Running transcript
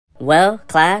Well,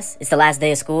 class, it's the last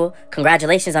day of school.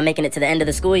 Congratulations on making it to the end of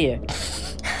the school year.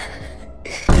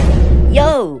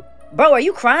 Yo, bro, are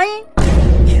you crying?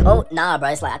 Oh, nah, bro,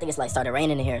 I think it's like started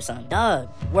raining in here or something. Dog,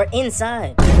 we're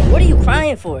inside. What are you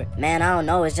crying for? Man, I don't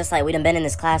know. It's just like we done been in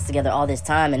this class together all this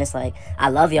time, and it's like, I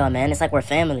love y'all, man. It's like we're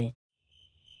family.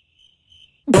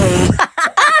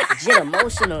 Legit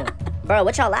emotional. Bro,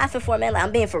 what y'all laughing for, man? Like,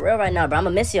 I'm being for real right now, bro.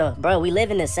 I'ma miss y'all. Bro, we live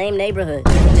in the same neighborhood.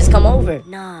 Just come over.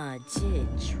 Nah, jit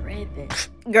tripping.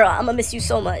 Girl, I'ma miss you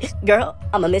so much. Girl,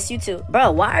 I'ma miss you too.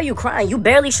 Bro, why are you crying? You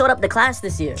barely showed up to class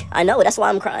this year. I know, that's why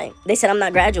I'm crying. They said I'm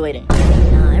not graduating.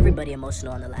 Nah, everybody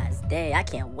emotional on the last day. I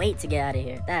can't wait to get out of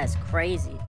here. That's crazy.